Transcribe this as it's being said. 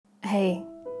Hey,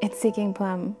 it's Seeking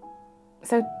Plum.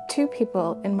 So 2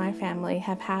 people in my family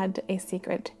have had a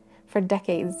secret for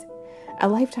decades, a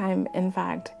lifetime in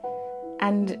fact.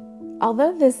 And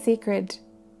although this secret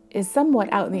is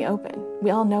somewhat out in the open,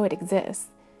 we all know it exists,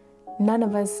 none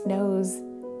of us knows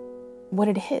what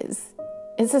it is.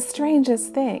 It's the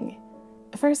strangest thing.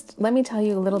 First, let me tell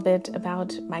you a little bit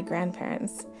about my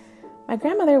grandparents. My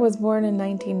grandmother was born in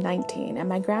 1919, and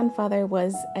my grandfather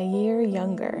was a year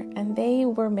younger, and they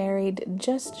were married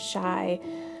just shy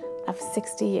of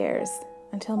 60 years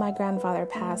until my grandfather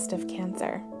passed of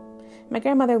cancer. My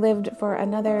grandmother lived for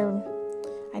another,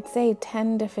 I'd say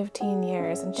 10 to 15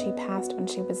 years, and she passed when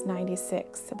she was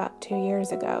 96, about 2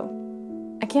 years ago.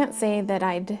 I can't say that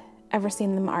I'd ever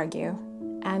seen them argue,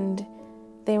 and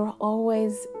they were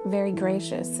always very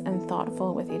gracious and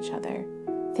thoughtful with each other,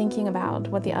 thinking about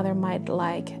what the other might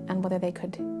like and whether they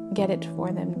could get it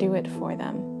for them, do it for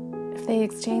them. If they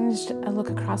exchanged a look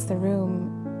across the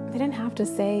room, they didn't have to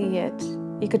say it.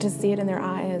 You could just see it in their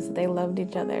eyes. They loved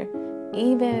each other.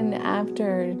 Even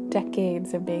after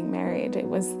decades of being married, it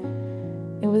was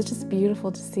just beautiful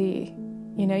to see.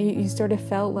 You know, you sort of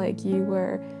felt like you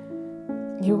were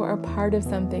a part of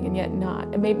something and yet not.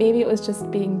 And maybe it was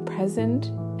just being present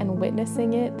and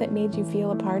witnessing it that made you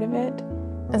feel a part of it.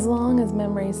 As long as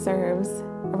memory serves,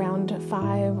 around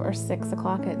 5 or 6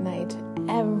 o'clock at night,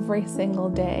 every single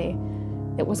day,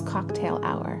 it was cocktail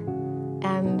hour.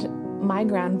 And my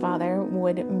grandfather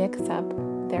would mix up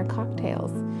their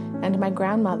cocktails, and my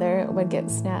grandmother would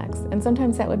get snacks. And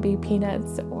sometimes that would be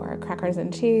peanuts or crackers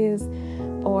and cheese,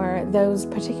 or those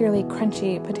particularly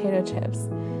crunchy potato chips.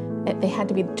 They had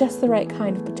to be just the right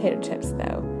kind of potato chips,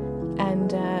 though.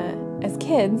 And as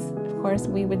kids, of course,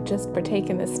 we would just partake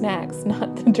in the snacks,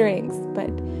 not the drinks. But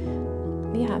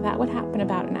yeah, that would happen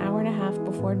about an hour and a half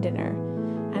before dinner.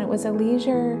 And it was a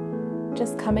leisure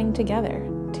just coming together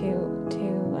to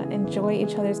enjoy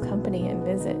each other's company and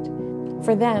visit.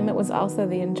 For them, it was also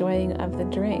the enjoying of the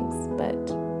drinks, but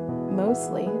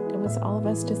mostly it was all of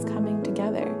us just coming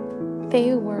together.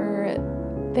 They were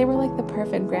like the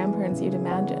perfect grandparents you'd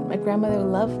imagine. My grandmother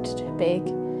loved to bake,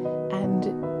 and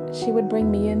she would bring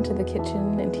me into the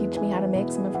kitchen and teach me how to make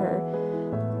some of her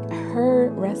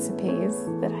recipes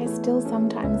that I still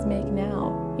sometimes make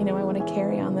now. You know, I want to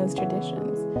carry on those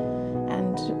traditions.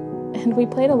 And we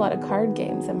played a lot of card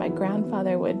games, and my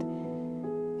grandfather would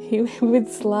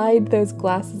slide those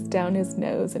glasses down his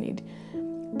nose, and he'd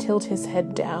tilt his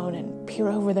head down and peer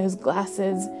over those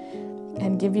glasses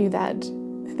and give you that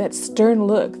stern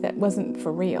look that wasn't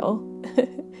for real,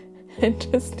 and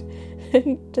just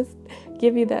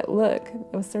give you that look.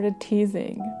 It was sort of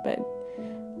teasing, but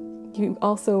you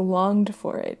also longed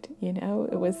for it, you know?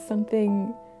 It was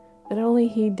something that only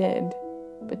he did,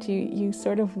 but you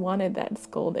sort of wanted that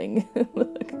scolding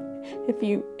look if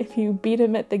you beat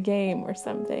him at the game or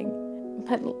something.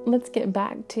 But let's get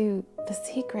back to the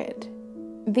secret.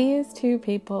 These 2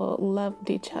 people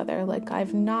loved each other like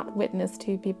I've not witnessed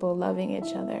 2 people loving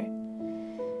each other.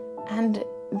 And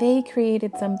they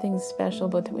created something special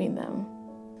between them.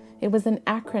 It was an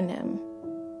acronym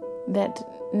that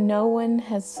no one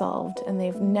has solved, and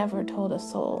they've never told a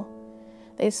soul.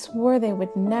 They swore they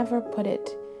would never put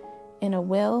it in a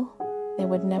will, they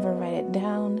would never write it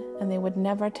down, and they would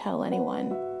never tell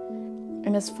anyone.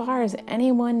 And as far as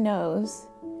anyone knows,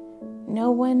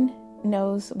 no one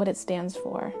knows what it stands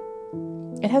for.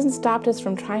 It hasn't stopped us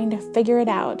from trying to figure it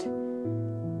out,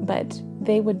 but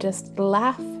they would just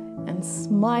laugh and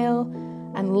smile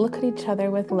and look at each other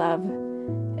with love,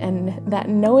 and that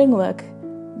knowing look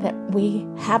that we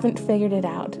haven't figured it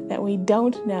out, that we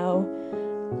don't know,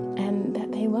 and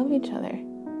that they love each other,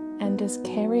 and just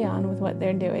carry on with what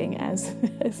they're doing as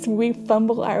we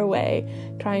fumble our way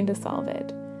trying to solve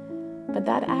it. But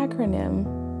that acronym,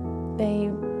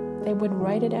 they would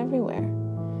write it everywhere.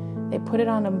 They put it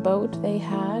on a boat they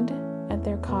had at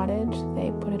their cottage.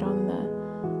 They put it on the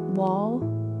wall.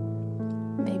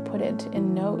 They put it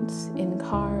in notes, in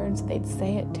cards. They'd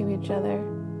say it to each other.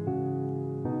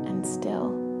 And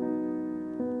still,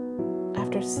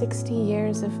 after 60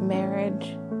 years of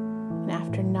marriage and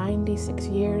after 96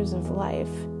 years of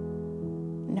life,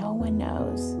 no one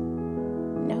knows.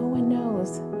 No one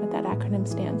knows what that acronym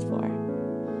stands for.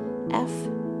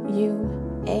 FUARO.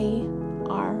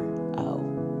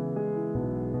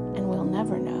 And we'll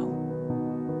never know,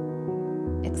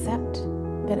 except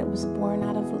that it was born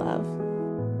out of love.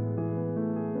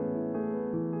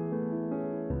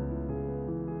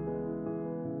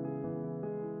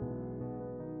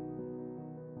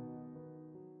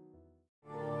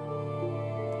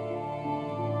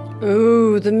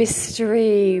 Ooh, the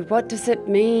mystery. What does it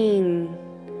mean?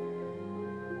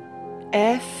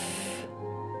 F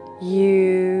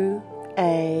U-A-V-O.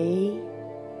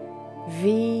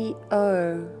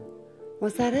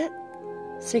 Was that it?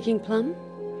 Seeking Plum?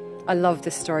 I love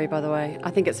this story, by the way.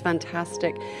 I think it's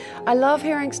fantastic. I love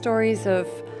hearing stories of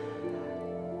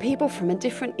people from a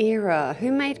different era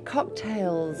who made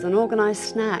cocktails and organised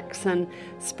snacks and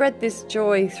spread this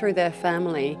joy through their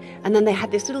family. And then they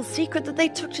had this little secret that they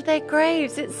took to their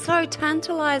graves. It's so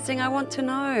tantalising. I want to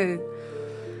know.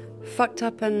 Fucked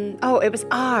up and... Oh, it was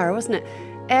R, wasn't it?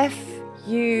 F-U-A-R-O.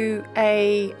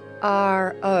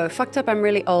 Fucked up, I'm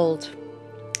really old.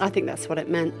 I think that's what it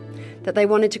meant. That they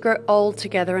wanted to grow old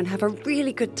together and have a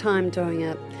really good time doing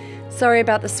it. Sorry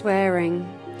about the swearing.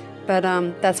 But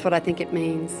that's what I think it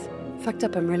means. Fucked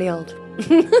up, I'm really old.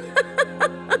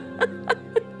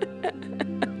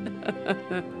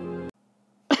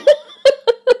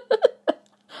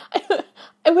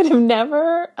 I would have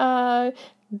never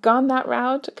gone that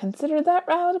route, considered that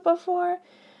route before.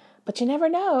 But you never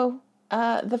know.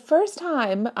 The first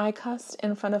time I cussed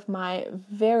in front of my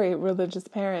very religious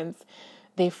parents,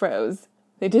 they froze.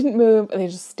 They didn't move, they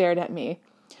just stared at me.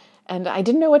 And I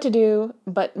didn't know what to do,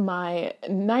 but my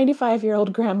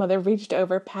 95-year-old grandmother reached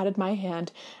over, patted my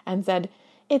hand, and said,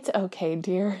 "It's okay,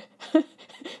 dear.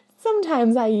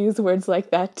 Sometimes I use words like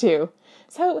that too."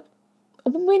 So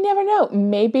we never know.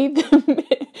 Maybe that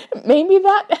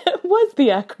was the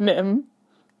acronym.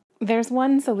 There's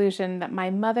one solution that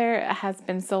my mother has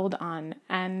been sold on,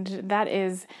 and that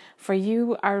is "For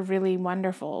you are really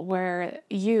wonderful," where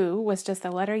 "you" was just the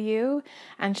letter U,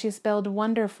 and she spelled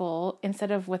wonderful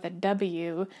instead of with a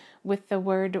W, with the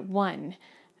word one,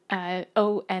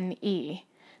 O-N-E.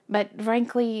 But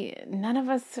frankly, none of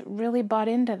us really bought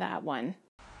into that one.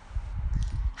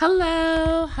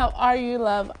 Hello, how are you,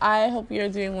 love? I hope you're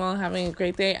doing well and having a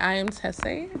great day. I am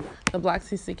Tessie, the Black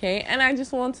CCK, and I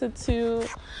just wanted to,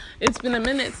 it's been a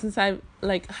minute since I've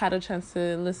had a chance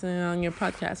to listen on your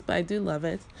podcast, but I do love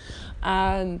it.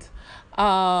 And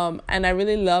I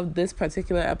really loved this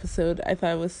particular episode. I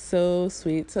thought it was so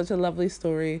sweet, such a lovely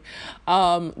story.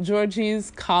 Georgie's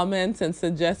comments and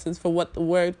suggestions for what the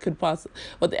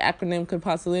acronym could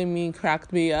possibly mean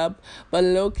cracked me up. But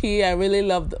low-key, I really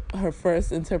loved her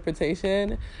first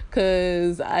interpretation,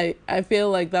 because I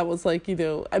feel like that was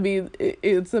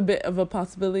it's a bit of a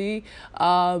possibility.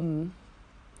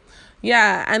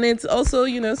 Yeah, and it's also,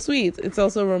 sweet. It's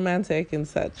also romantic and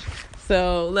such.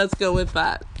 So let's go with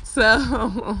that. So,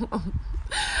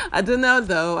 I don't know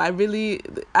though. I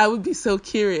would be so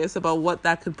curious about what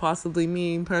that could possibly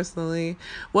mean personally.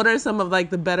 What are some of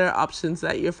the better options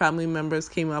that your family members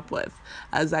came up with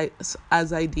as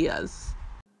ideas?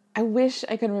 I wish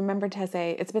I could remember,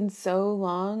 Tessé. It's been so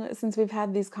long since we've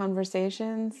had these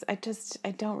conversations. I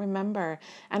don't remember.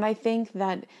 And I think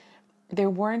that there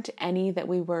weren't any that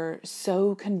we were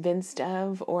so convinced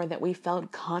of or that we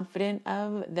felt confident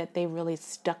of that they really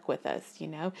stuck with us,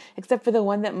 except for the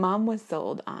one that Mom was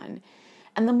sold on.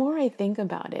 And the more I think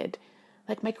about it,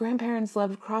 my grandparents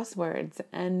loved crosswords,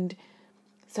 and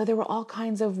so there were all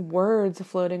kinds of words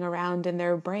floating around in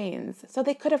their brains. So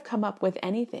they could have come up with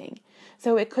anything.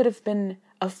 So it could have been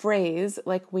a phrase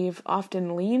like we've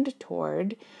often leaned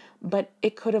toward, but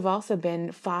it could have also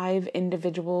been 5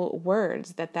 individual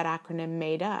words that acronym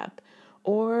made up.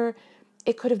 Or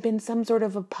it could have been some sort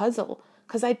of a puzzle.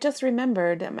 Because I just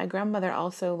remembered that my grandmother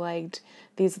also liked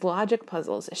these logic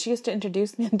puzzles. She used to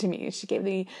introduce them to me. She gave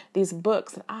me these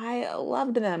books. I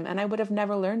loved them, and I would have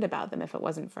never learned about them if it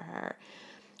wasn't for her.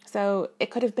 So it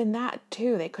could have been that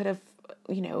too. They could have,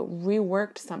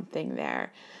 reworked something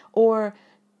there. Or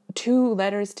 2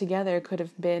 letters together could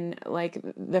have been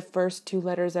the first 2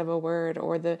 letters of a word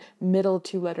or the middle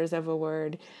 2 letters of a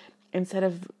word instead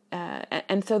of,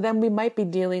 and so then we might be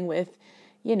dealing with,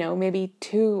 maybe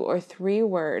 2 or 3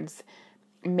 words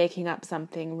making up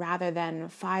something rather than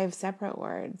 5 separate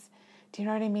words. Do you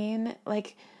know what I mean?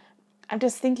 I'm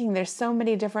just thinking there's so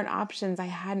many different options I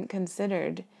hadn't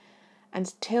considered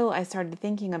until I started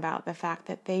thinking about the fact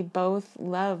that they both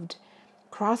loved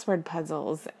crossword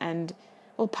puzzles and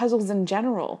puzzles in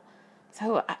general.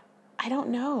 So I don't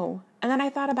know. And then I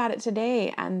thought about it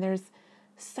today, and there's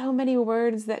so many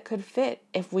words that could fit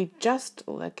if we just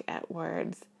look at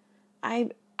words. I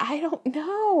don't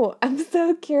know. I'm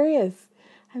so curious.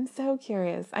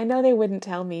 I know they wouldn't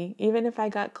tell me, even if I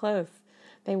got close.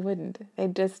 They wouldn't.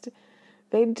 They'd just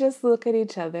look at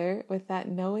each other with that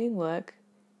knowing look,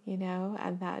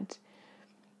 and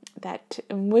that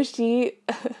mushy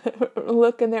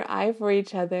look in their eye for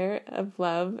each other of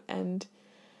love, and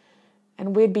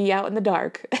we'd be out in the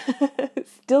dark,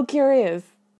 still curious.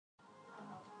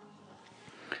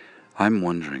 I'm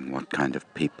wondering what kind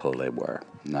of people they were.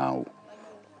 Now,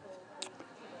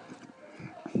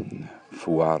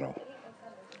 Fuaro,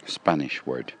 Spanish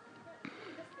word.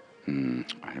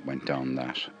 I went down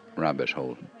that rabbit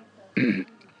hole.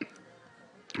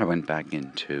 I went back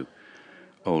into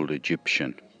Old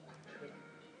Egyptian,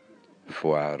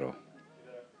 Fuaro.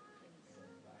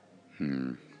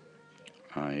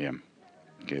 I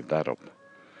gave that up.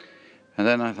 And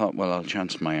then I thought, well, I'll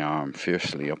chance my arm,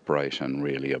 fiercely upright and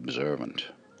really observant.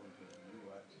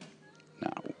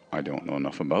 Now, I don't know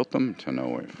enough about them to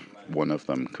know if one of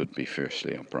them could be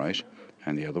fiercely upright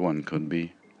and the other one could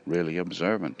be really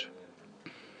observant.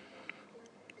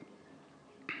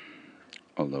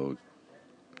 Although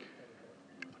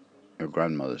your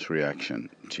grandmother's reaction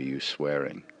to you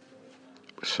swearing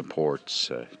supports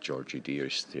Georgie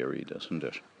Deer's theory, doesn't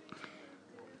it?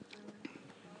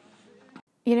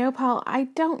 You know, Paul, I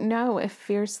don't know if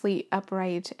fiercely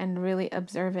upright and really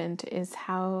observant is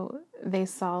how they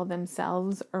saw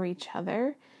themselves or each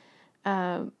other.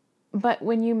 But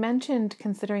when you mentioned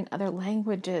considering other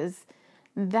languages,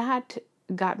 that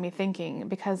got me thinking,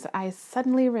 because I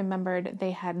suddenly remembered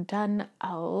they had done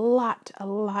a lot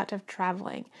of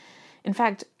traveling. In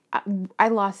fact, I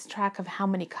lost track of how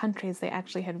many countries they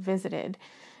actually had visited.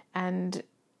 And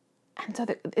so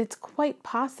it's quite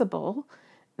possible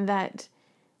that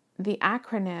the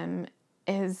acronym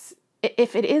is,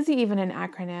 if it is even an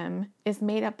acronym, is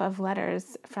made up of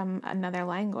letters from another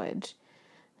language.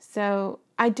 So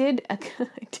I did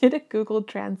a Google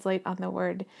Translate on the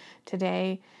word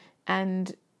today,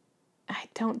 and I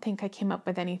don't think I came up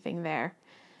with anything there.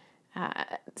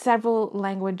 Several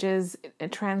languages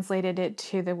translated it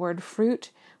to the word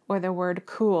fruit or the word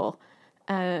cool.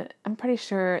 I'm pretty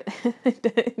sure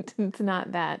it's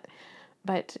not that,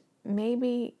 but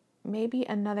maybe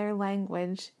another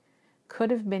language could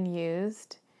have been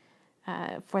used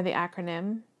for the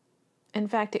acronym. In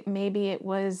fact, maybe it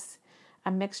was a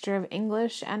mixture of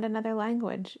English and another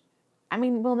language. I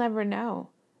mean, we'll never know,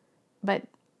 but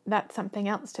that's something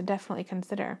else to definitely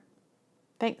consider.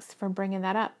 Thanks for bringing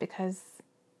that up, because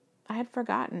I had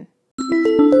forgotten.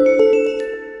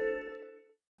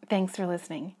 Thanks for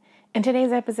listening. In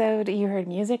today's episode, you heard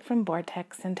music from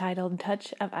Vortex entitled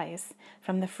Touch of Ice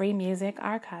from the Free Music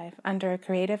Archive under a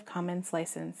Creative Commons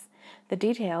license. The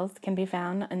details can be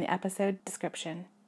found in the episode description.